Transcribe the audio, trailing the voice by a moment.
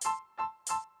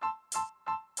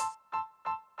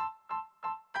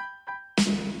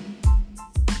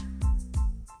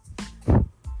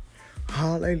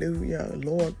Hallelujah.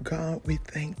 Lord God, we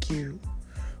thank you.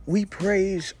 We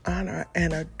praise, honor,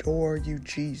 and adore you,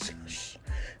 Jesus,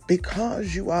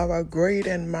 because you are a great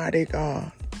and mighty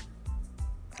God,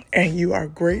 and you are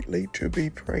greatly to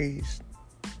be praised.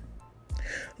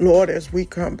 Lord, as we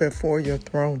come before your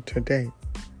throne today,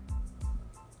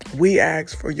 we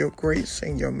ask for your grace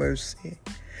and your mercy.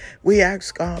 We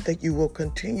ask, God, that you will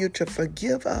continue to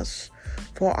forgive us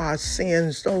for our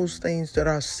sins, those things that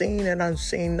are seen and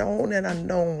unseen, known and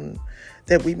unknown,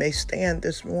 that we may stand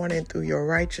this morning through your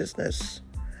righteousness.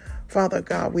 Father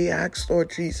God, we ask,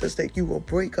 Lord Jesus, that you will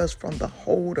break us from the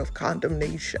hold of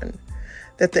condemnation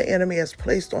that the enemy has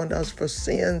placed on us for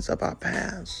sins of our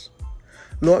past.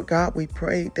 Lord God, we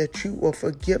pray that you will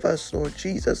forgive us, Lord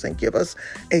Jesus, and give us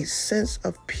a sense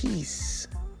of peace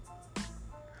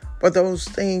for those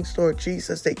things, Lord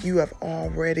Jesus, that you have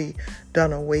already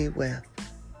done away with.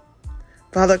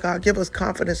 Father God, give us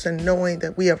confidence in knowing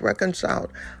that we have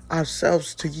reconciled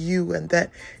ourselves to you and that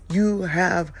you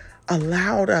have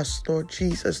allowed us, Lord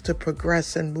Jesus, to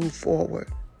progress and move forward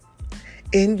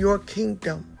in your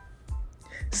kingdom.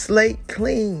 Slate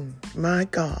clean, my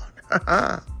God.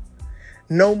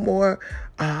 No more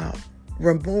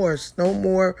remorse, no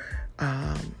more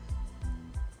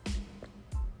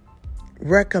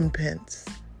recompense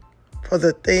for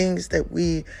the things that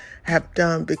we have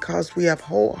done, because we have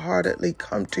wholeheartedly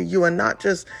come to you, and not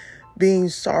just being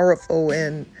sorrowful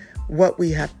in what we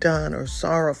have done or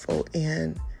sorrowful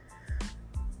in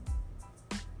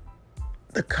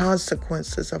the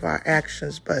consequences of our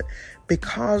actions, but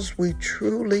because we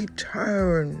truly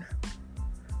turn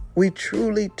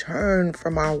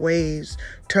from our ways,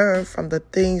 turn from the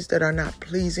things that are not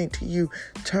pleasing to you,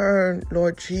 turn,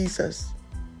 Lord Jesus,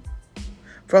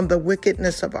 from the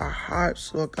wickedness of our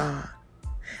hearts, Lord God.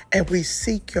 And we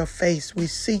seek your face. We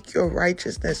seek your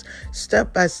righteousness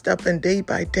step by step and day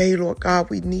by day, Lord God.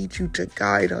 We need you to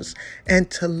guide us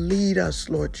and to lead us,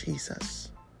 Lord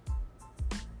Jesus.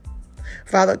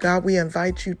 Father God, we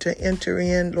invite you to enter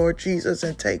in, Lord Jesus,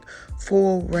 and take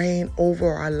full reign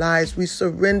over our lives. We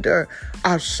surrender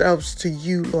ourselves to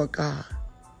you, Lord God.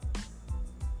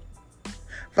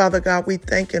 Father God, we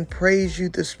thank and praise you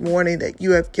this morning that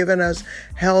you have given us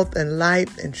health and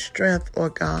life and strength,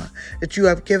 Lord God, that you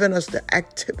have given us the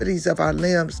activities of our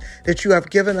limbs, that you have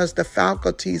given us the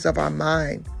faculties of our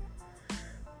mind.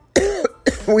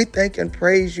 We thank and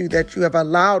praise you that you have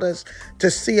allowed us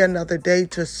to see another day,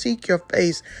 to seek your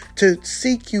face, to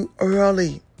seek you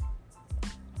early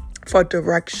for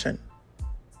direction.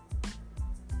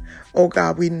 Oh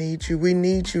God, we need you. We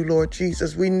need you, Lord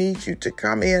Jesus. We need you to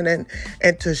come in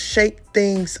and to shake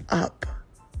things up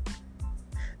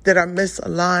that are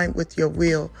misaligned with your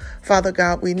will. Father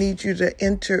God, we need you to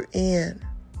enter in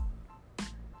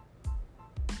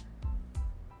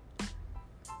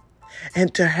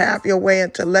and to have your way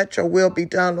and to let your will be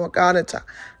done, Lord God, and to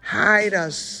hide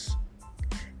us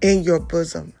in your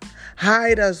bosom.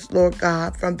 Hide us, Lord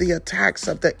God, from the attacks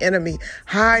of the enemy.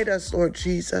 Hide us, Lord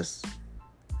Jesus.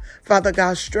 Father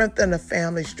God, strengthen the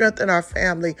family, strengthen our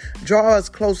family, draw us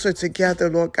closer together,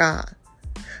 Lord God.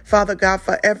 Father God,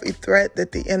 for every threat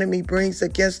that the enemy brings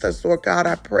against us, Lord God,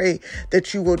 I pray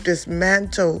that you will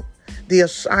dismantle the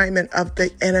assignment of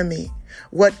the enemy.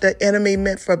 What the enemy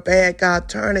meant for bad, God,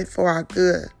 turn it for our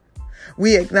good.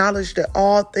 We acknowledge that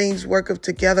all things work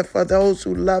together for those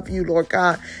who love you, Lord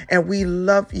God, and we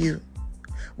love you.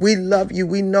 We love you.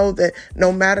 We know that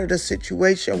no matter the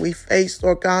situation we face,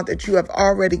 Lord God, that you have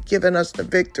already given us the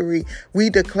victory.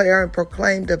 We declare and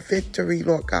proclaim the victory,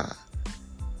 Lord God.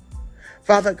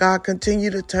 Father God, continue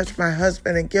to touch my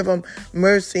husband and give him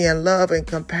mercy and love and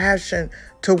compassion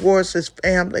towards his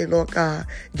family, Lord God.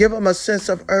 Give him a sense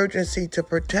of urgency to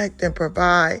protect and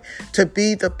provide, to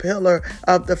be the pillar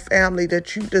of the family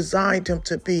that you designed him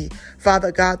to be.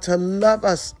 Father God, to love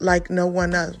us like no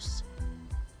one else.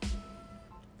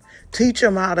 Teach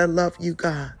him how to love you,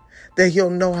 God, that he'll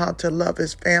know how to love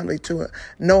his family, to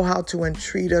know how to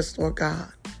entreat us, Lord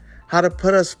God, how to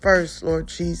put us first, Lord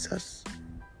Jesus,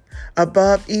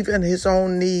 above even his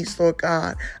own needs, Lord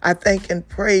God. I thank and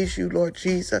praise you, Lord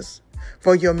Jesus,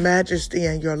 for your majesty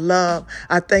and your love.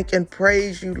 I thank and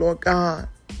praise you, Lord God,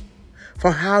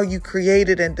 for how you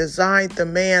created and designed the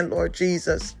man, Lord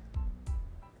Jesus.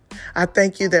 I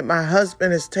thank you that my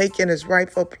husband has taken his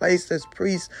rightful place as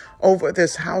priest over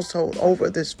this household, over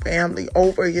this family,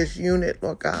 over his unit,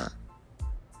 Lord God.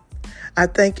 I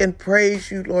thank and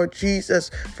praise you, Lord Jesus,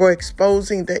 for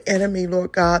exposing the enemy,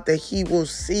 Lord God, that he will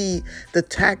see the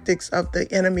tactics of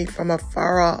the enemy from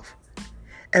afar off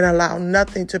and allow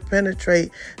nothing to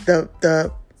penetrate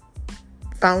the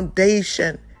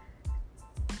foundation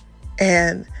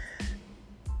and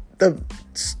the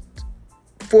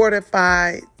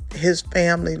fortify his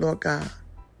family, Lord God,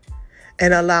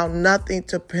 and allow nothing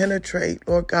to penetrate,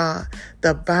 Lord God,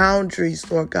 the boundaries,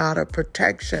 Lord God, of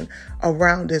protection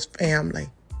around his family.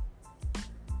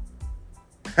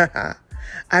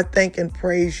 I thank and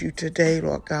praise you today,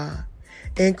 Lord God.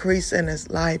 Increase in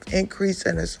his life, increase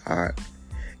in his heart.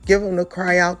 Give him to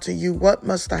cry out to you, what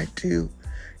must I do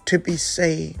to be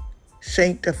saved,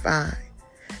 sanctified,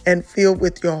 and filled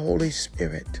with your Holy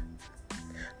Spirit?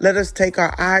 Let us take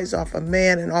our eyes off of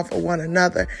man and off of one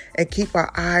another and keep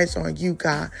our eyes on you,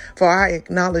 God. For I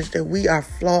acknowledge that we are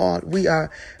flawed. We are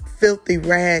filthy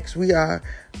rags. We are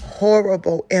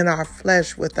horrible in our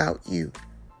flesh without you.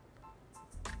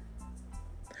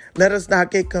 Let us not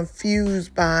get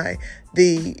confused by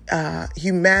the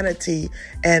humanity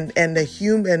and the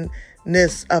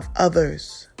humanness of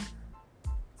others.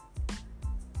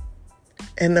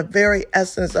 In the very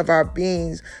essence of our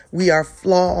beings, we are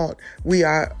flawed. We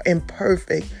are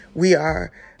imperfect. We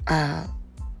are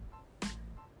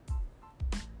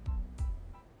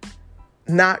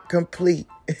not complete.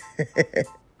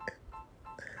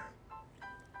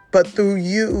 But through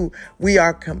you, we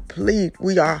are complete.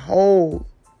 We are whole.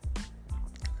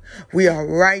 We are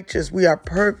righteous. We are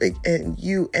perfect in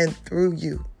you and through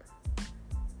you.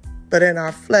 But in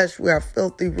our flesh, we are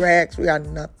filthy rags. We are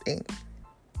nothing.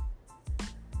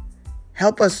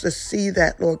 Help us to see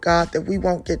that, Lord God, that we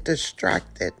won't get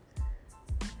distracted.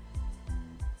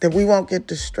 That we won't get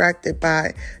distracted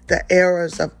by the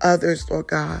errors of others, Lord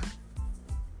God.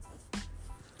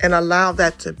 And allow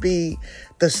that to be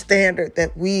the standard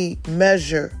that we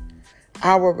measure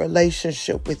our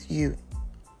relationship with you.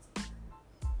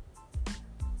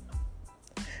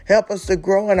 Help us to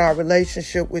grow in our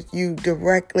relationship with you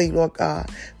directly, Lord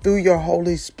God, through your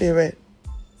Holy Spirit.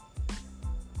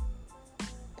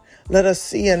 Let us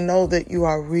see and know that you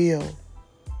are real.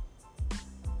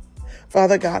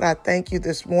 Father God, I thank you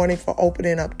this morning for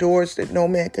opening up doors that no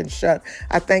man can shut.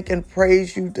 I thank and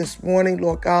praise you this morning,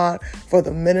 Lord God, for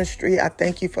the ministry. I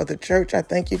thank you for the church. I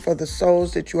thank you for the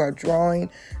souls that you are drawing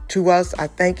to us. I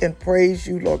thank and praise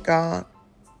you, Lord God,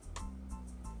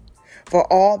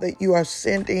 for all that you are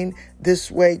sending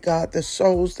this way, God, the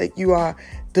souls that you are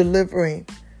delivering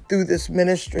through this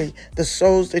ministry, the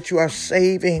souls that you are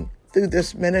saving through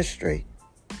this ministry.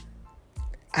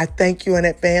 I thank you in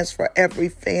advance for every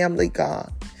family,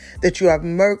 God, that you have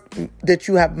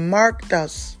marked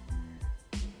us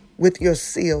with your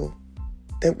seal,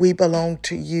 that we belong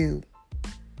to you.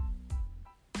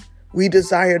 We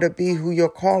desire to be who you're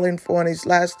calling for in these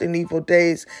last and evil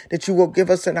days, that you will give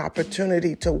us an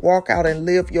opportunity to walk out and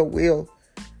live your will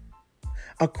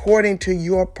according to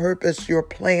your purpose, your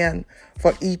plan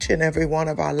for each and every one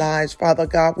of our lives. Father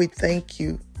God, we thank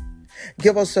you.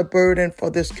 Give us a burden for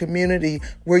this community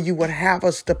where you would have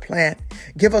us to plant.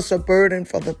 Give us a burden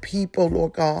for the people,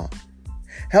 Lord God.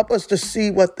 Help us to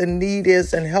see what the need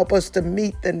is and help us to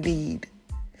meet the need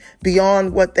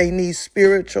beyond what they need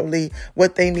spiritually,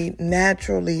 what they need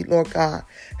naturally, Lord God.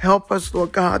 Help us,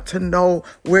 Lord God, to know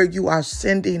where you are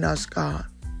sending us, God,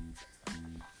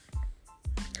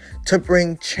 to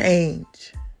bring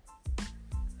change.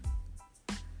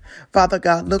 Father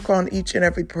God, look on each and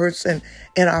every person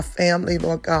in our family,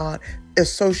 Lord God,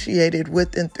 associated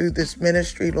with and through this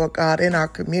ministry, Lord God, in our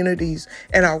communities,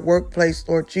 in our workplace,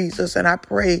 Lord Jesus. And I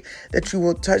pray that you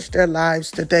will touch their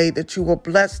lives today, that you will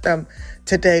bless them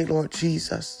today, Lord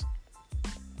Jesus.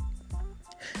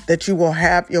 That you will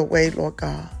have your way, Lord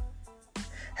God.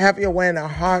 Have your way in their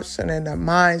hearts and in their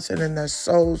minds and in their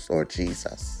souls, Lord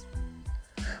Jesus.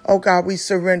 Oh God, we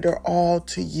surrender all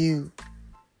to you.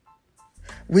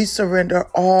 We surrender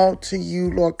all to you,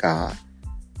 Lord God.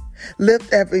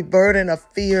 Lift every burden of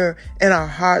fear in our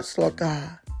hearts, Lord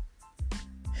God.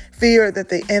 Fear that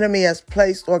the enemy has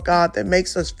placed, Lord God, that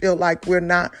makes us feel like we're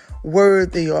not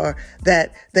worthy, or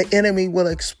that the enemy will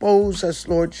expose us,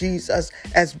 Lord Jesus,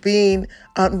 as being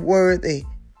unworthy.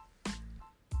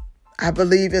 I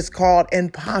believe it's called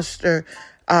imposter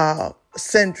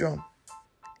syndrome.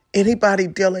 Anybody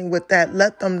dealing with that,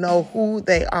 let them know who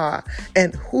they are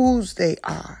and whose they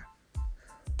are.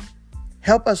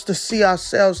 Help us to see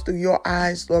ourselves through your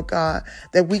eyes, Lord God,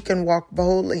 that we can walk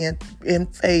boldly in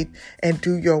faith and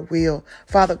do your will.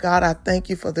 Father God, I thank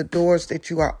you for the doors that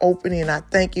you are opening. I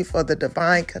thank you for the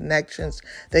divine connections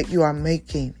that you are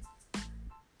making.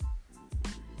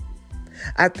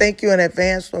 I thank you in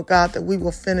advance, Lord God, that we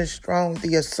will finish strong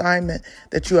the assignment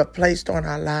that you have placed on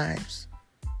our lives.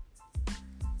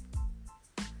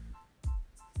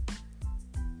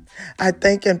 I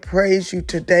thank and praise you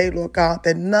today, Lord God,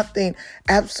 that nothing,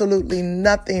 absolutely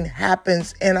nothing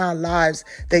happens in our lives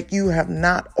that you have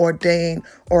not ordained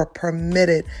or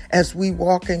permitted as we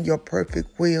walk in your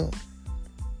perfect will.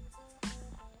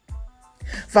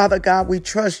 Father God, we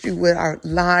trust you with our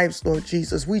lives, Lord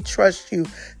Jesus. We trust you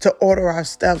to order our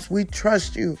steps. We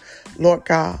trust you, Lord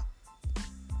God,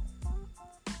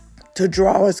 to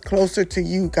draw us closer to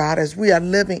you, God, as we are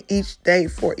living each day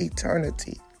for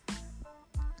eternity.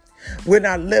 We're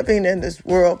not living in this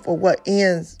world for what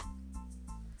ends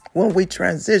when we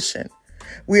transition.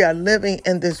 We are living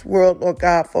in this world, Lord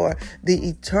God, for the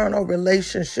eternal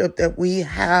relationship that we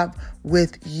have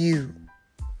with you.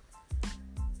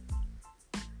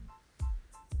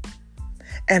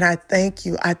 And I thank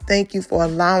you. I thank you for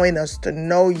allowing us to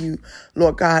know you,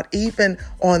 Lord God, even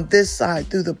on this side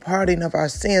through the parting of our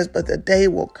sins. But the day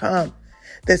will come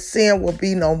that sin will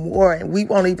be no more, and we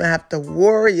won't even have to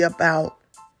worry about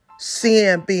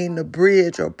sin being the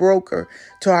bridge or broker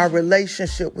to our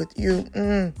relationship with you.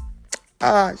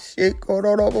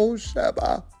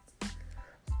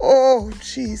 Oh,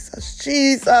 Jesus,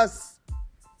 Jesus.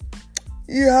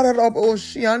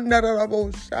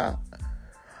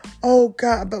 Oh,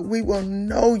 God, but we will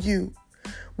know you.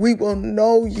 We will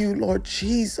know you, Lord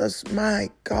Jesus,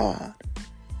 my God.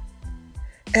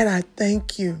 And I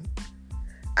thank you.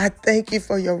 I thank you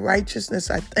for your righteousness.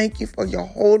 I thank you for your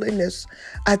holiness.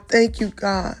 I thank you,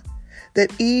 God,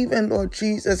 that even, Lord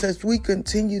Jesus, as we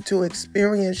continue to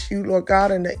experience you, Lord God,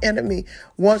 and the enemy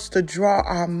wants to draw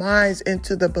our minds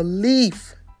into the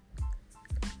belief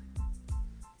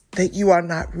that you are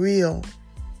not real.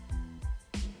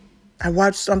 I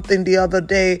watched something the other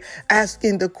day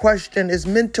asking the question, is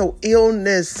mental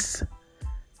illness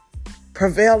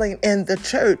prevailing in the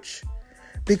church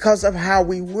because of how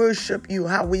we worship you,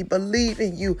 how we believe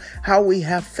in you, how we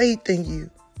have faith in you?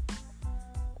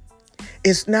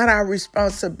 It's not our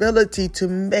responsibility to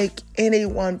make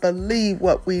anyone believe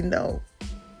what we know.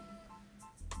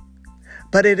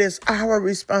 But it is our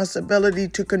responsibility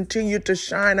to continue to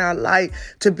shine our light,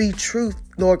 to be truth,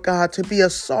 Lord God, to be a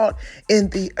salt in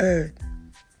the earth.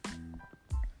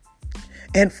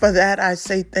 And for that, I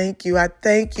say thank you. I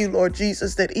thank you, Lord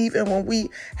Jesus, that even when we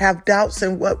have doubts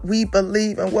in what we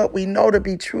believe and what we know to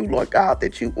be true, Lord God,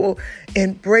 that you will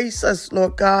embrace us,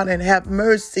 Lord God, and have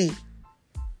mercy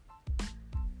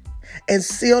and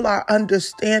seal our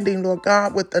understanding, Lord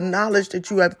God, with the knowledge that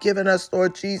you have given us,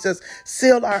 Lord Jesus.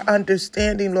 Seal our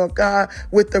understanding, Lord God,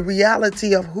 with the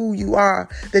reality of who you are,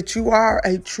 that you are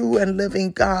a true and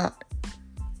living God.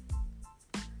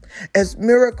 As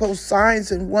miracles,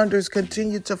 signs, and wonders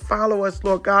continue to follow us,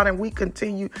 Lord God, and we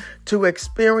continue to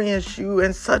experience you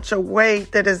in such a way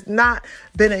that has not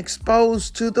been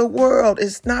exposed to the world.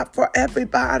 It's not for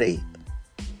everybody.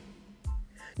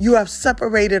 You have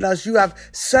separated us. You have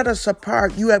set us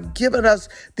apart. You have given us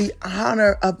the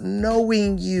honor of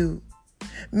knowing you.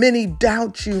 Many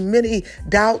doubt you. Many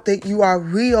doubt that you are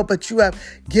real, but you have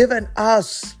given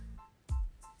us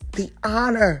the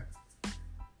honor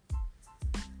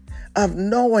of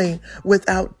knowing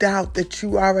without doubt that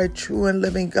you are a true and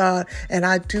living God. And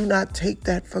I do not take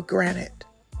that for granted.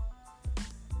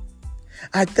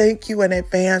 I thank you in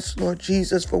advance, Lord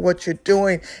Jesus, for what you're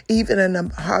doing, even in the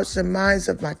hearts and minds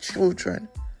of my children,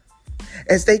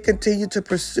 as they continue to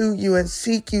pursue you and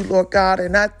seek you, Lord God.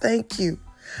 And I thank you.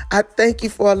 I thank you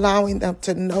for allowing them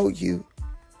to know you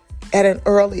at an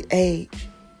early age.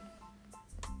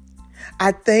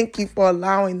 I thank you for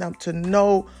allowing them to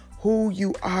know who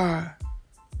you are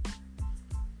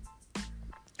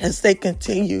as they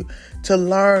continue to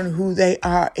learn who they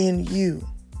are in you.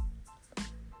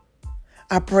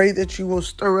 I pray that you will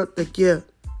stir up the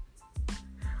gift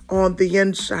on the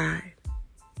inside.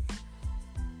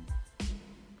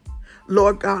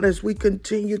 Lord God, as we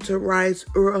continue to rise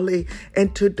early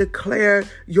and to declare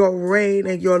your reign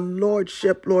and your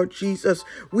lordship, Lord Jesus,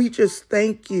 we just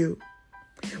thank you.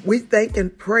 We thank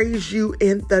and praise you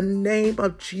in the name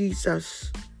of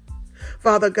Jesus.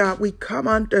 Father God, we come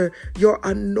under your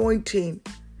anointing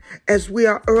as we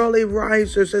are early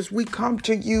risers, as we come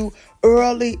to you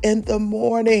early in the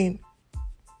morning,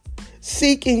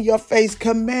 seeking your face,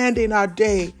 commanding our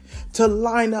day to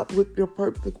line up with your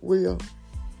perfect will.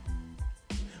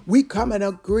 We come in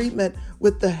agreement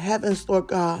with the heavens, Lord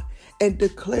God, and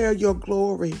declare your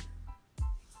glory.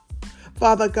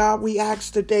 Father God, we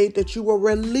ask today that you will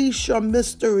release your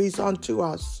mysteries unto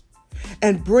us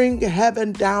and bring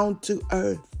heaven down to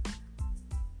earth.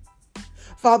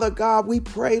 Father God, we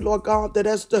pray, Lord God, that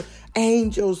as the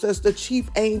angels, as the chief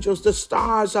angels, the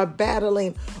stars are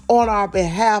battling on our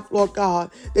behalf, Lord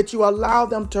God, that you allow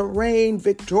them to reign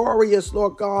victorious,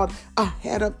 Lord God,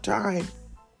 ahead of time.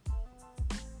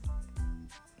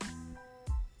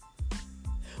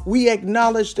 We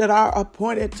acknowledge that our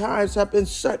appointed times have been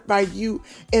set by you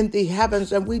in the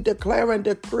heavens, and we declare and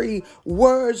decree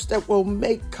words that will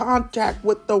make contact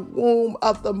with the womb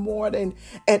of the morning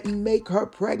and make her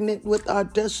pregnant with our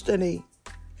destiny.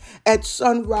 At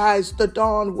sunrise, the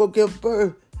dawn will give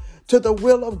birth to the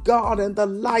will of God, and the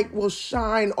light will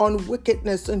shine on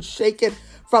wickedness and shake it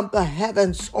from the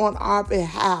heavens on our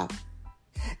behalf.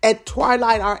 At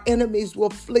twilight, our enemies will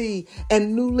flee,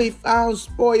 and newly found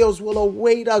spoils will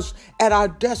await us at our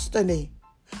destiny.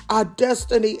 Our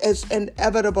destiny is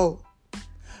inevitable.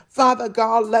 Father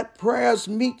God, let prayers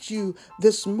meet you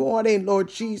this morning, Lord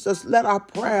Jesus. Let our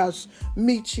prayers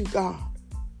meet you, God.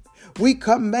 We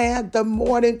command the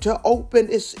morning to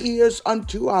open its ears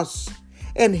unto us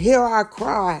and hear our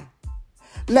cry.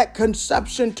 Let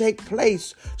conception take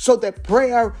place so that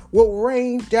prayer will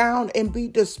rain down and be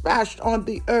dispatched on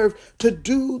the earth to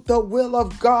do the will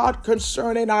of God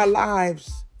concerning our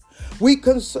lives. We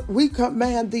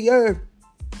command the earth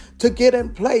to get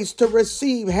in place to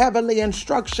receive heavenly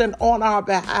instruction on our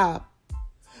behalf.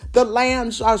 The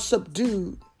lands are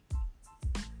subdued.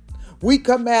 We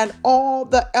command all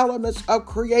the elements of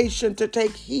creation to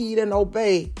take heed and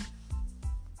obey.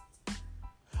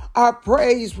 Our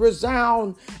praise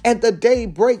resound and the day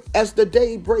as the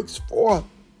day breaks forth.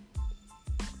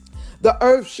 The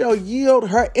earth shall yield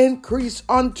her increase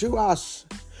unto us.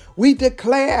 We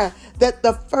declare that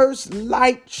the first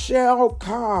light shall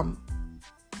come.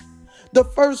 The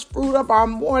first fruit of our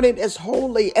morning is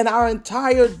holy, and our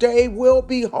entire day will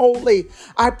be holy.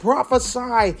 I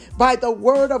prophesy by the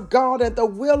word of God and the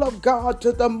will of God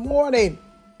to the morning,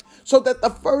 so that the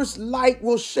first light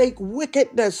will shake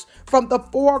wickedness from the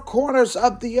four corners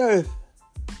of the earth.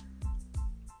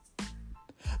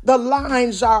 The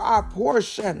lines are our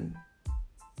portion.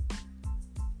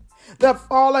 They're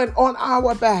falling on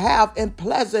our behalf in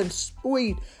pleasant,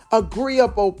 sweet,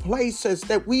 agreeable places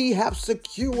that we have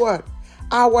secured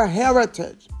our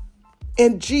heritage.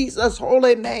 In Jesus'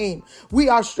 holy name, we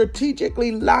are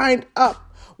strategically lined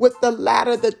up with the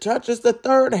ladder that touches the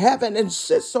third heaven and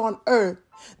sits on earth.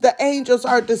 The angels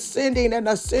are descending and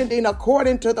ascending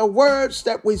according to the words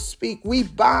that we speak. We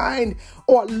bind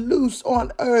or loose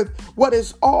on earth what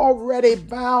is already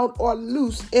bound or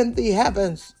loose in the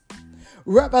heavens.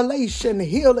 Revelation,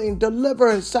 healing,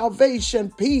 deliverance,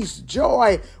 salvation, peace,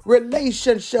 joy,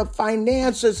 relationship,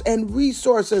 finances, and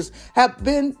resources have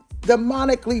been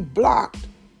demonically blocked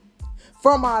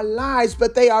from our lives,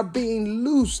 but they are being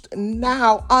loosed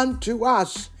now unto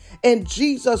us in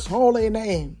Jesus' holy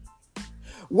name.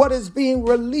 What is being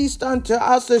released unto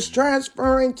us is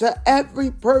transferring to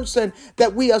every person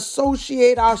that we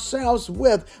associate ourselves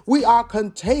with. We are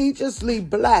contagiously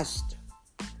blessed.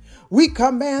 We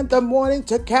command the morning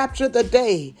to capture the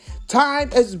day. Time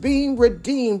is being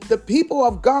redeemed. The people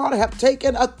of God have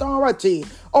taken authority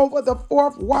over the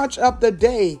fourth watch of the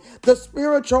day. The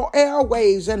spiritual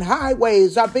airways and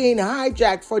highways are being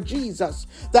hijacked for Jesus.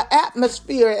 The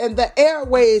atmosphere and the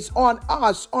airways on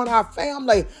us, on our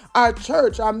family, our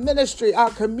church, our ministry,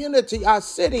 our community, our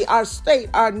city, our state,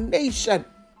 our nation,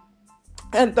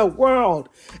 and the world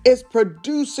is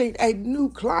producing a new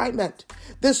climate.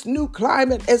 This new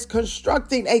climate is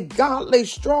constructing a godly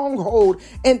stronghold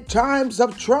in times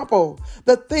of trouble.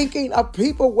 The thinking of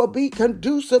people will be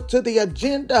conducive to the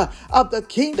agenda of the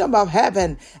kingdom of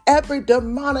heaven. Every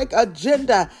demonic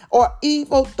agenda or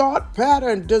evil thought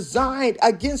pattern designed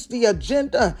against the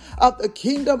agenda of the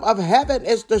kingdom of heaven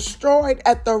is destroyed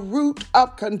at the root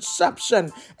of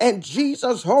conception. In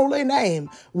Jesus' holy name,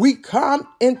 we come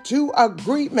into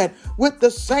agreement with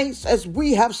the saints as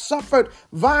we have suffered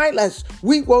violence.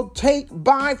 We will take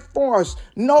by force.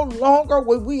 No longer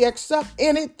will we accept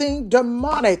anything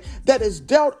demonic that is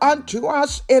dealt unto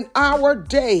us in our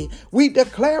day. We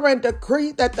declare and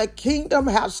decree that the kingdom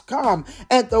has come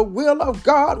and the will of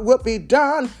God will be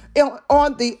done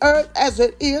on the earth as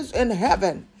it is in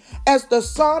heaven. As the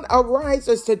sun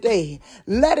arises today,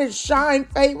 let it shine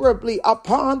favorably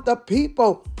upon the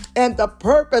people and the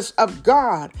purpose of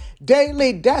God.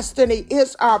 Daily destiny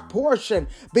is our portion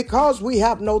because we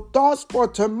have no thoughts for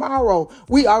tomorrow.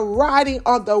 We are riding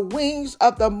on the wings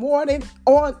of the morning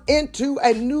on into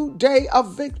a new day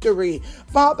of victory.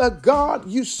 Father God,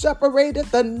 you separated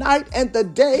the night and the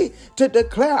day to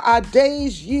declare our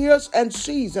days, years, and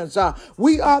seasons.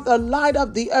 We are the light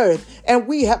of the earth, and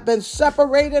we have been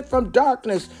separated from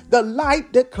darkness. The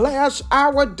light declares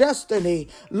our destiny.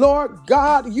 Lord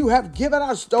God, you have given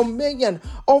us dominion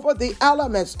over the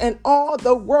elements and all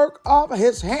the work of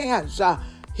his hands.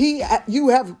 You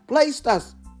have placed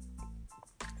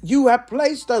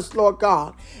us, Lord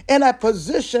God, in a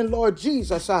position, Lord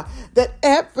Jesus, that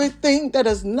everything that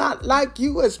is not like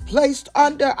you is placed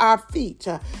under our feet.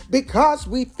 Because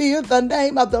we fear the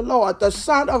name of the Lord, the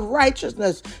Son of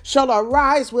Righteousness shall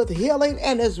arise with healing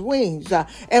in his wings,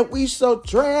 and we shall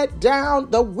tread down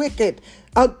the wicked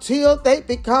until they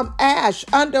become ash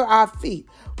under our feet.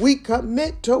 We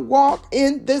commit to walk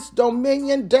in this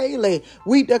dominion daily.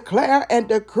 We declare and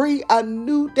decree a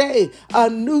new day,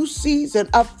 a new season,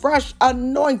 a fresh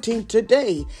anointing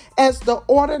today. As the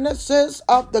ordinances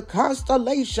of the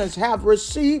constellations have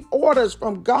received orders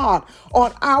from God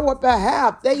on our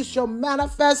behalf, they shall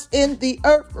manifest in the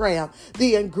earth realm.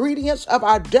 The ingredients of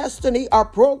our destiny are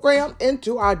programmed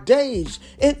into our days,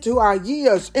 into our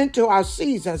years, into our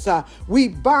seasons. We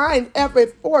bind every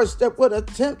force that would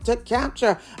attempt to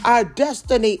capture our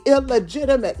destiny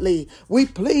illegitimately. We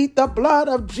plead the blood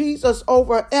of Jesus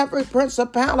over every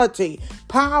principality,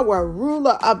 power,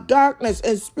 ruler of darkness,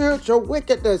 and spiritual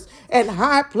wickedness and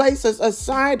high places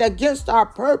assigned against our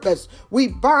purpose. We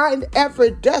bind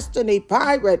every destiny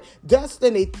pirate,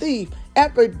 destiny thief,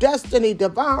 every destiny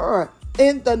devourer.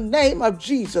 In the name of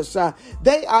Jesus,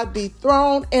 they are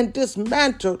dethroned and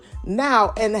dismantled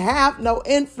now and have no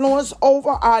influence over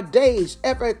our days.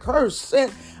 Every curse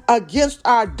sent against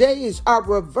our days are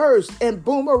reversed and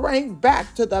boomerang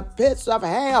back to the pits of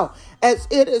hell as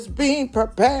it is being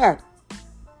prepared.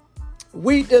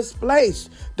 We displace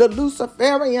the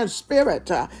Luciferian spirit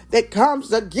that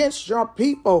comes against your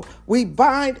people. We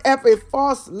bind every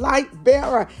false light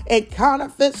bearer and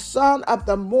counterfeit son of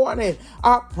the morning.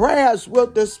 Our prayers will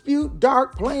dispute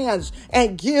dark plans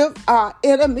and give our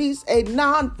enemies a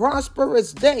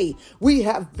non-prosperous day. We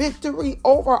have victory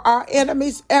over our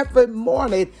enemies every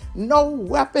morning. No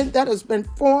weapon that has been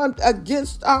formed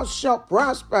against us shall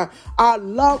prosper. Our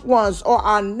loved ones or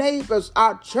our neighbors,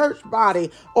 our church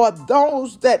body, or those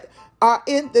that are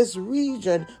in this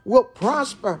region will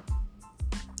prosper.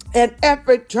 And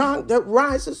every tongue that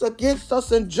rises against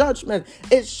us in judgment,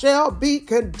 it shall be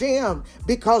condemned,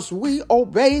 because we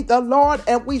obey the Lord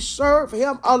and we serve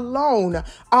him alone.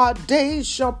 Our days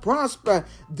shall prosper.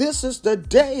 This is the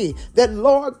day that,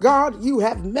 Lord God, you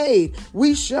have made.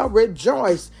 We shall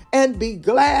rejoice and be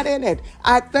glad in it.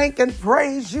 I thank and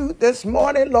praise you this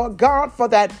morning, Lord God, for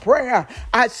that prayer.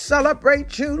 I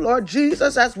celebrate you, Lord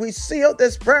Jesus, as we seal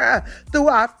this prayer through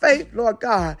our faith, Lord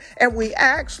God. And we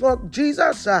ask, Lord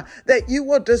Jesus, that you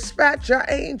will dispatch your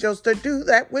angels to do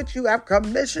that which you have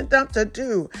commissioned them to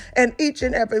do in each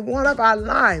and every one of our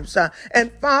lives.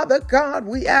 And Father God,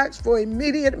 we ask for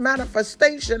immediate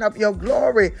manifestation of your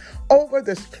glory over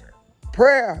this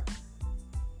prayer.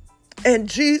 In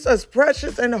Jesus'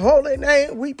 precious and holy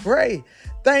name we pray.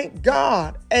 Thank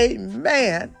God.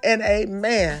 Amen and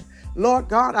amen. Lord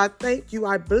God, I thank you.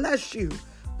 I bless you.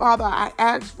 Father, I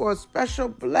ask for a special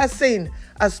blessing,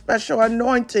 a special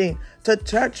anointing to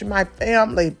touch my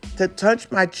family, to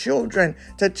touch my children,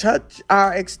 to touch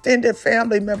our extended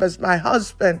family members, my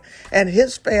husband and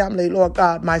his family, Lord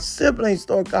God, my siblings,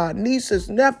 Lord God, nieces,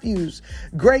 nephews,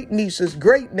 great nieces,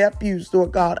 great nephews,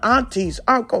 Lord God, aunties,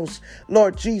 uncles,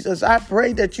 Lord Jesus. I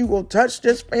pray that you will touch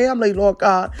this family, Lord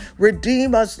God.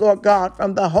 Redeem us, Lord God,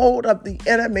 from the hold of the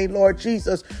enemy, Lord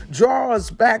Jesus. Draw us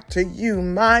back to you,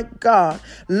 my God.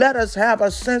 Let us have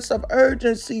a sense of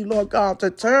urgency, Lord God,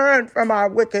 to turn from our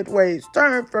wicked ways.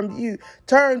 Turn from you.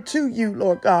 Turn to you,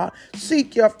 Lord God.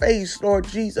 Seek your face, Lord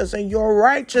Jesus, and your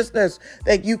righteousness,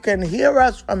 that you can hear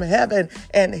us from heaven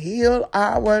and heal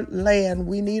our land.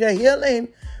 We need a healing.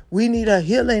 We need a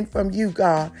healing from you,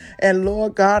 God. And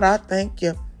Lord God, I thank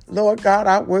you. Lord God,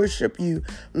 I worship you.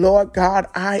 Lord God,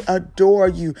 I adore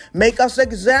you. Make us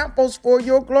examples for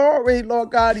your glory,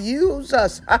 Lord God. Use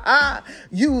us.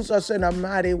 Use us in a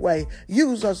mighty way.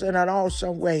 Use us in an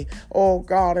awesome way. Oh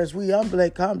God, as we humbly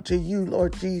come to you,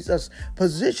 Lord Jesus,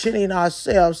 positioning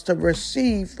ourselves to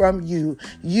receive from you,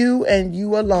 you and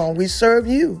you alone. We serve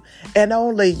you and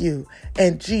only you.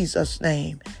 In Jesus'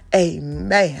 name,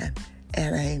 amen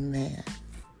and amen.